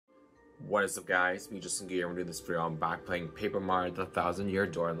What is up, guys? Me, Justin Gear. I'm doing this video. I'm back playing Paper Mario: The Thousand-Year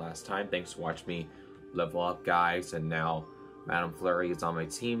Door last time. Thanks for watching me level up, guys. And now Madame Flurry is on my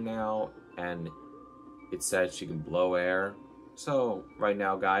team now, and it says she can blow air. So right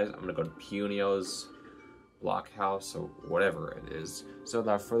now, guys, I'm gonna go to Punio's blockhouse or whatever it is. So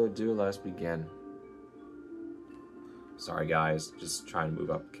without further ado, let's begin. Sorry, guys. Just trying to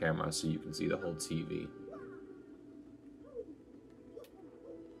move up the camera so you can see the whole TV.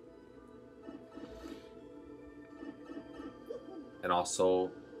 And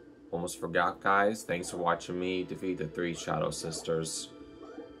also, almost forgot, guys, thanks for watching me defeat the 3 Shadow Sisters.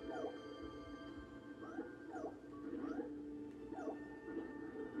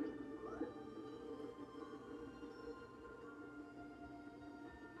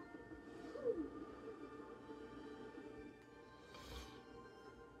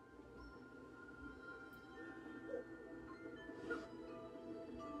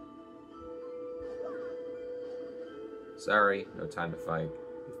 Sorry, no time to fight.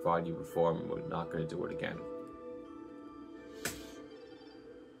 We fought you before, and we're not going to do it again.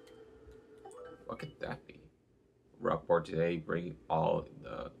 What could that be? Report today, bring all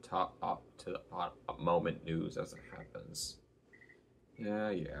the top up to the moment news as it happens. Yeah.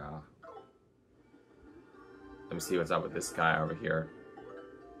 Let me see what's up with this guy over here.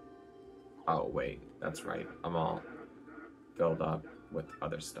 Oh, wait, that's right. I'm all filled up with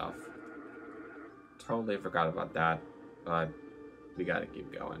other stuff. Totally forgot about that. But we gotta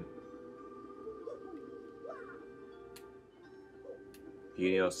keep going.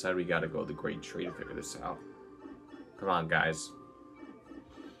 Punio said we gotta go to the Great Tree to figure this out. Come on, guys.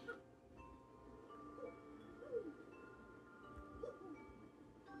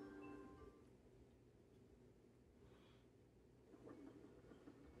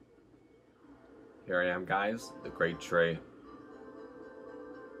 Here I am, guys. The Great Tree.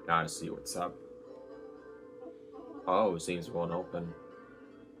 Gotta see what's up. Oh, it seems it won't open.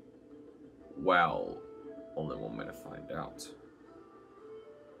 Well, only 1 minute to find out.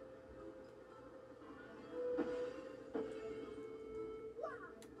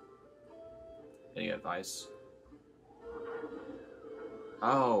 Any advice?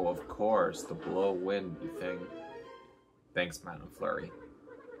 Oh, of course, the blow windy thing. Thanks, Madame Flurry.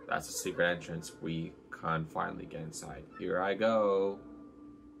 That's a secret entrance. We can finally get inside. Here I go.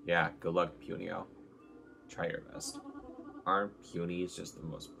 Yeah, good luck, Punio. Try your best. Aren't punies just the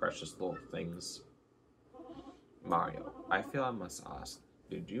most precious little things? Mario, I feel I must ask,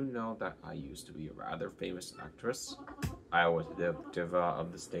 did you know that I used to be a rather famous actress? I was the diva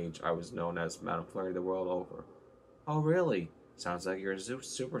of the stage. I was known as Madame Flurry the world over. Oh, really? Sounds like you're a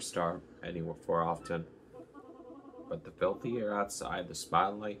superstar anywhere for often. But the filthy air outside, the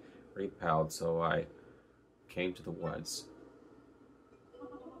spotlight repelled, so I came to the woods.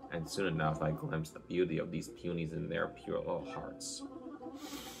 And soon enough, I glimpsed the beauty of these punies in their pure little hearts.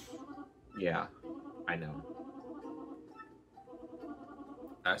 Yeah, I know.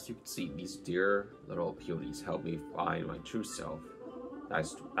 As you can see, these dear little punies help me find my true self.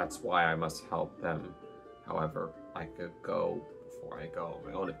 That's why I must help them. However, I could go before I go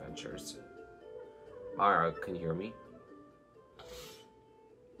on my own adventures. Mario, can you hear me?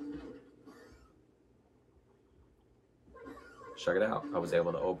 Check it out. I was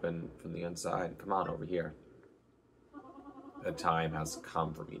able to open from the inside. Come on over here. The time has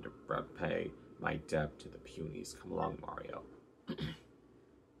come for me to repay my debt to the punies. Come along, Mario.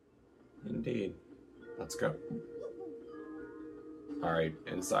 Indeed. Let's go. Alright,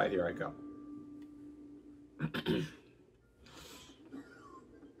 inside, here I go.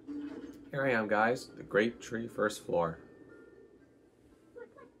 Here I am, guys. The Great Tree, first floor.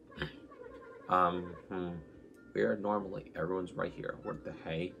 Where normally everyone's right here. What the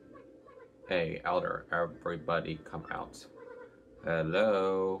hey? Hey, Elder, everybody come out.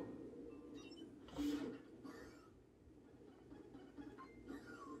 Hello.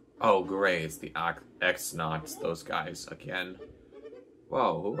 Oh, great, it's the X-Knots, those guys again.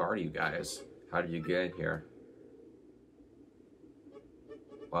 Whoa, who are you guys? How did you get in here?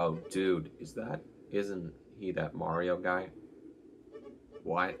 Whoa, dude, isn't he that Mario guy?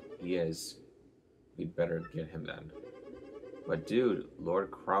 What? He is. We'd better get him then. But dude,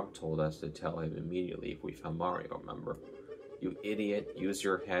 Lord Crump told us to tell him immediately if we found Mario, remember? You idiot, use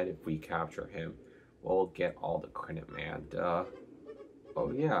your head. If we capture him, we'll get all the credit, man, duh.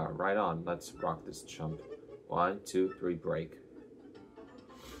 Oh yeah, right on, let's rock this chump. 1, 2, 3, break.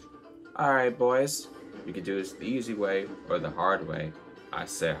 Alright, boys. We can do this the easy way or the hard way. I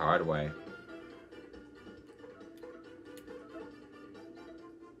say hard way.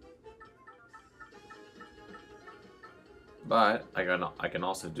 But I can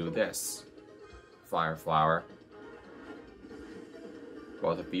also do this. Fire flower.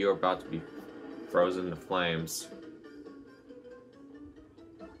 Both of you are about to be frozen to flames.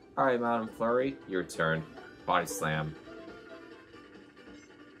 Alright, Madam Flurry, your turn. Body slam.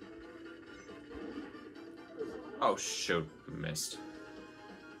 Oh shoot, missed.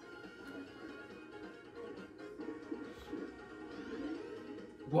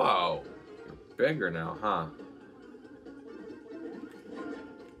 Whoa, you're bigger now, huh?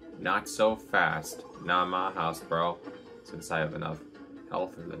 Not so fast. Not in my house, bro. Since I have enough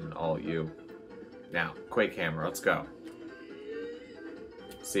health than all you. Now, Quake Hammer, let's go.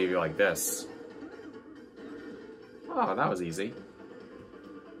 See if you like this. Oh, that was easy.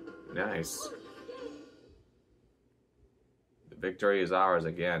 Nice. The victory is ours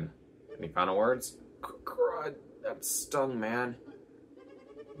again. Any final words? Crud, that stung, man.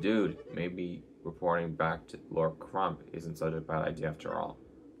 Dude, maybe reporting back to Lord Crump isn't such a bad idea after all.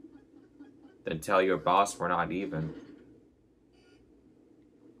 Then tell your boss we're not even.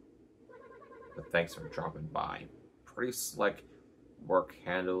 But thanks for dropping by. Pretty slick work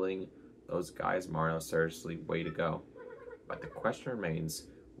handling those guys, Mario. Seriously, way to go. But the question remains,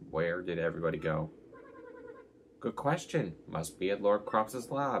 where did everybody go? Good question. Must be at Lord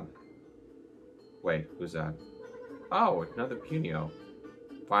Crump's lab. Wait, who's that? Oh, another Punio.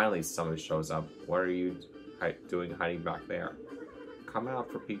 Finally, somebody shows up. What are you doing hiding back there? Come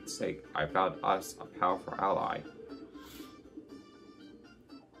out, for Pete's sake. I found us a powerful ally.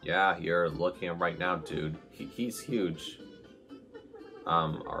 Yeah, you're looking at him right now, dude. He's huge.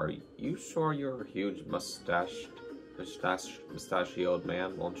 Are you sure your huge mustachioed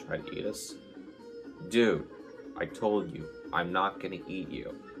man won't try to eat us? Dude, I told you, I'm not gonna eat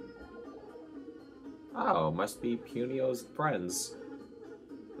you. Oh, must be Punio's friends.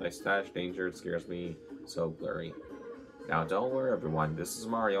 My stash danger scares me so blurry. Now don't worry everyone, this is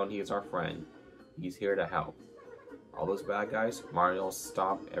Mario and he is our friend. He's here to help. All those bad guys, Mario will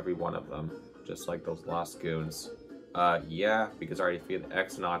stop every one of them. Just like those lost goons. Yeah, because I already defeated the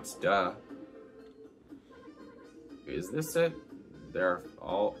X-Nauts, duh. Is this it? There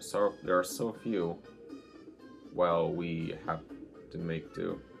are so few. Well, we have to make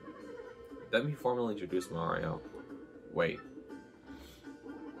do. Let me formally introduce Mario. Wait.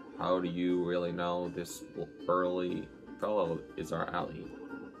 How do you really know this burly fellow is our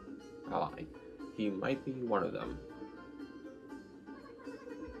ally? He might be one of them.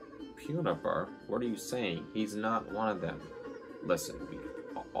 Puniper, what are you saying? He's not one of them. Listen, we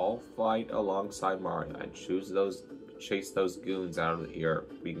all fight alongside Mario and chase those goons out of here.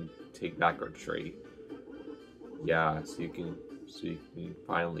 We can take back our tree. Yeah, so you can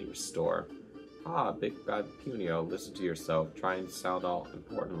finally restore. Ah, big bad Punio, listen to yourself, trying to sound all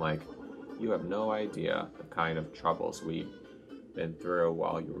important like you have no idea the kind of troubles we've been through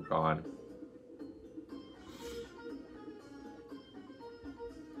while you were gone.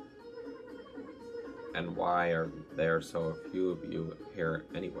 And why are there so few of you here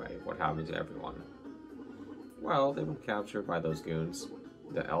anyway? What happened to everyone? Well, they've been captured by those goons.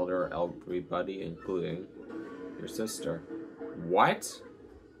 The elder everybody, including your sister. What?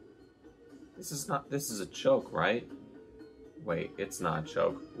 This is a joke, right? Wait, it's not a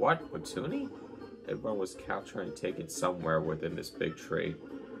joke. What? Watuni? Everyone was captured and taken somewhere within this big tree.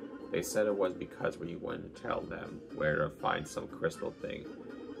 They said it was because we wouldn't tell them where to find some crystal thing.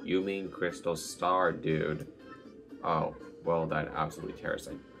 You mean Crystal Star, dude. Oh, well, that absolutely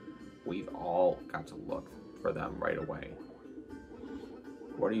terrifying. We've all got to look for them right away.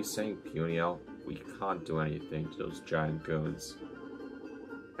 What are you saying, Punio? We can't do anything to those giant goons.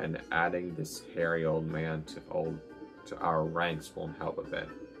 And adding this hairy old man to our ranks won't help a bit.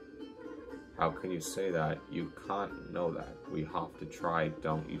 How can you say that? You can't know that. We have to try,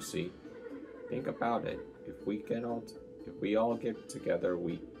 don't you see? Think about it. If we all get together,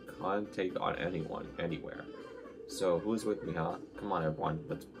 we can't take on anyone, anywhere. So who's with me, huh? Come on, everyone.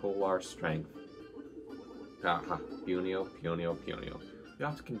 Let's pull our strength. Haha, Punio. You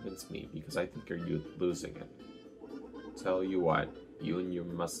have to convince me, because I think you're losing it. Tell you what, you and your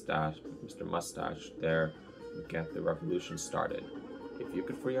mustache, Mr. Mustache, there, get the revolution started. If you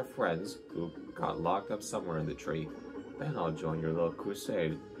could free our friends, who got locked up somewhere in the tree, then I'll join your little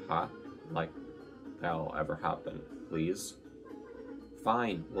crusade, huh? Like that'll ever happen, please?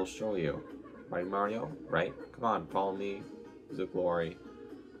 Fine, we'll show you. Right, Mario? Right? Come on, follow me to glory.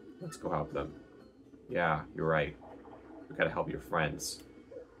 Let's go help them. Yeah, you're right. We gotta help your friends.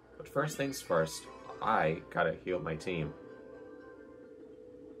 But first things first, I gotta heal my team.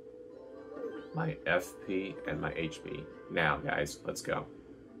 My FP and my HP. Now, guys, let's go.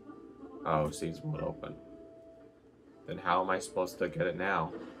 Oh, seats won't open. Then how am I supposed to get it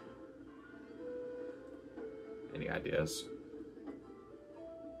now? Any ideas?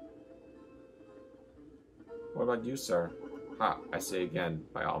 What about you, sir? Ha, I say again,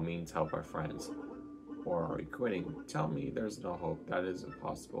 by all means help our friends. Or are we quitting? Tell me there's no hope. That is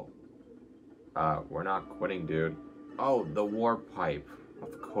impossible. We're not quitting, dude. Oh, the warp pipe.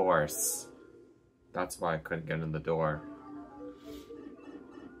 Of course. That's why I couldn't get in the door.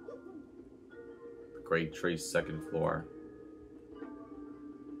 The Great Tree's second floor.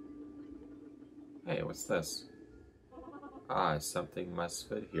 Hey, what's this? Ah, something must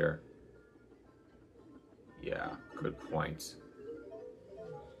fit here. Yeah, good point.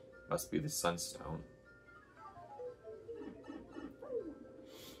 Must be the sunstone.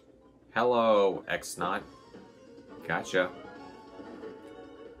 Hello, X-Naught. Gotcha.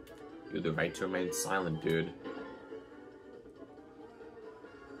 You have the right to remain silent, dude.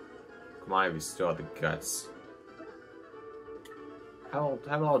 Come on, if you still have the guts. How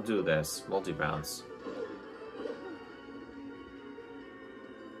about I'll do this? Multi-bounce.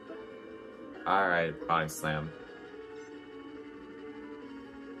 Alright, body slam.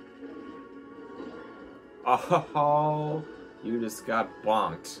 Oh, you just got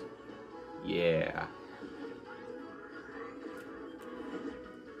bonked. Yeah.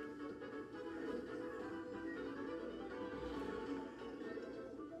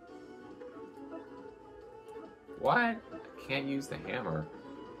 What? I can't use the hammer.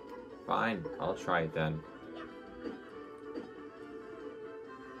 Fine, I'll try it then.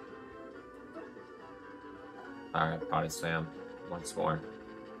 Alright, body slam. Once more.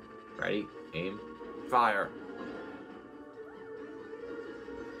 Ready? Aim. Fire!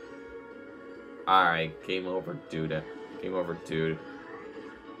 Alright, game over, dude. Game over, dude.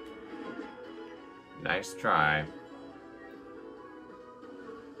 Nice try.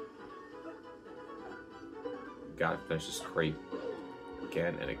 Gotta finish this crate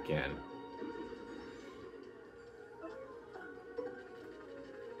again and again.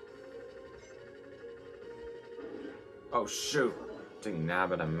 Oh shoot! Dang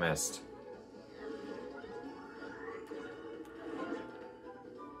nabbit, I missed.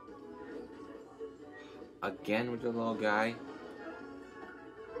 Again with the little guy?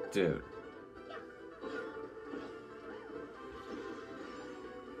 Dude.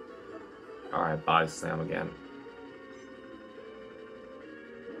 Alright, body slam again.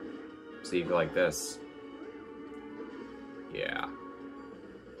 See if you like this. Yeah.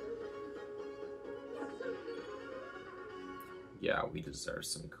 Yeah, we deserve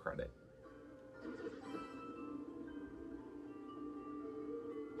some credit.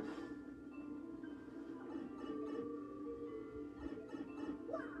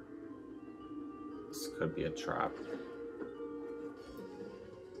 This could be a trap.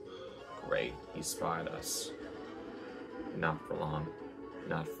 Great, he spied us. Not for long.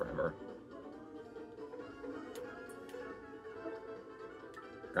 Not forever.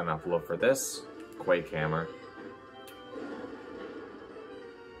 Got enough love for this. Quake hammer.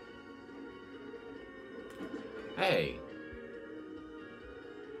 Hey!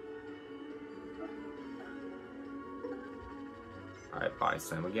 Alright, bye,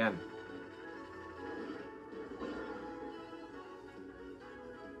 Sam again.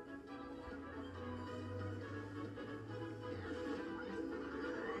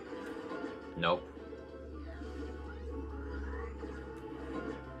 Nope.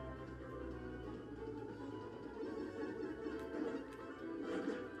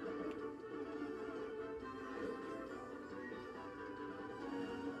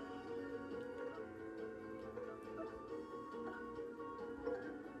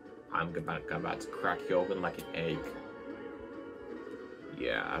 I'm about to crack you open like an egg.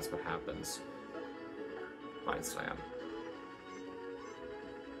 Yeah, that's what happens. Bye, Slam.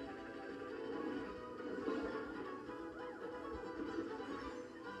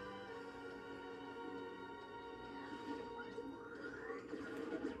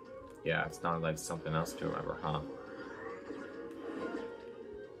 Yeah, it's not like something else to remember, huh?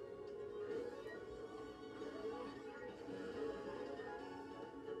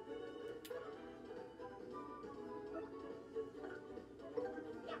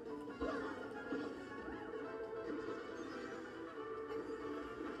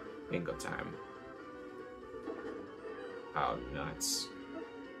 Bingo time. Oh, nuts.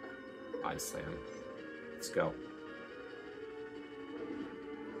 Bye, Slam. Let's go.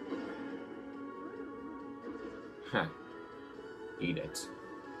 Huh. Eat it.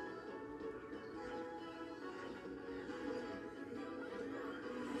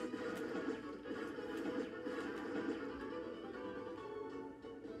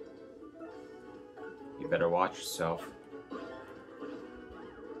 Even Better watch yourself.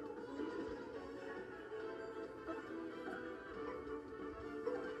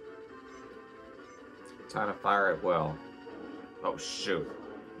 Time to fire it well. Oh shoot.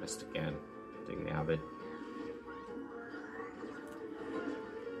 Missed again. Didn't have it.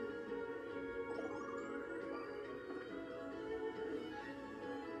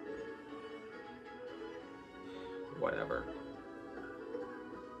 Whatever.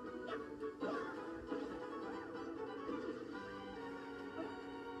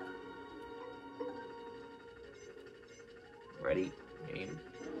 Ready, aim,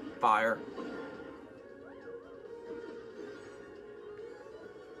 fire.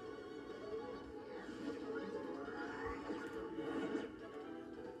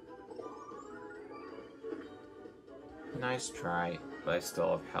 Nice try, but I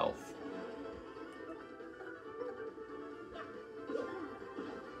still have health.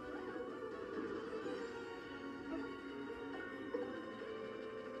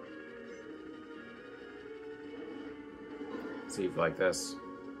 See if you like this.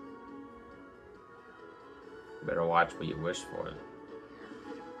 You better watch what you wish for.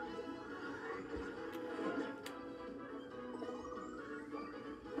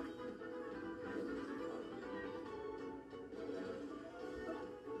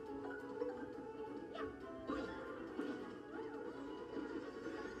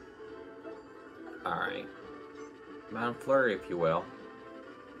 Alright. Madame Flurry, if you will.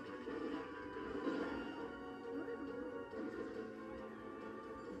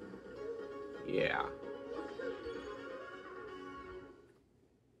 Yeah.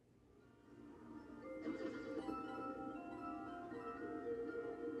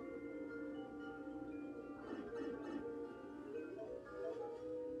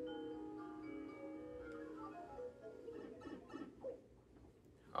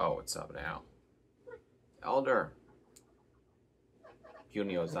 Oh, what's up now? Elder!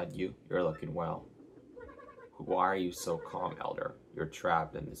 Punio, is that you? You're looking well. Why are you so calm, Elder? You're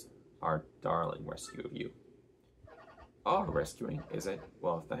trapped in this our darling rescue of you. Oh, rescuing, is it?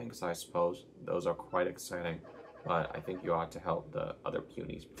 Well, thanks, I suppose. Those are quite exciting. But I think you ought to help the other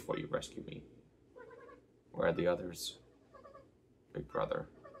punies before you rescue me. Where are the others? Big brother.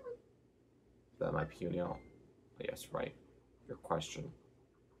 Is that my Punio? Yes, right. Your question.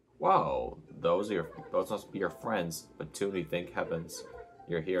 Whoa, those must be your friends. But Toonie, thank heavens.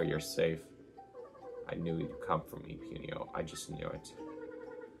 You're here, you're safe. I knew you'd come for me, Punio. I just knew it.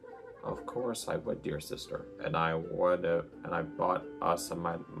 Of course I would, dear sister. And I bought us a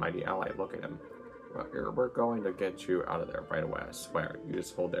mighty ally. Look at him. Well, here, we're going to get you out of there right away, I swear. You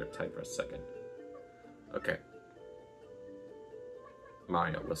just hold there tight for a second. Okay.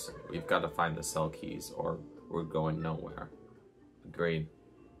 Mario, listen. We've got to find the cell keys, or we're going nowhere. Agreed.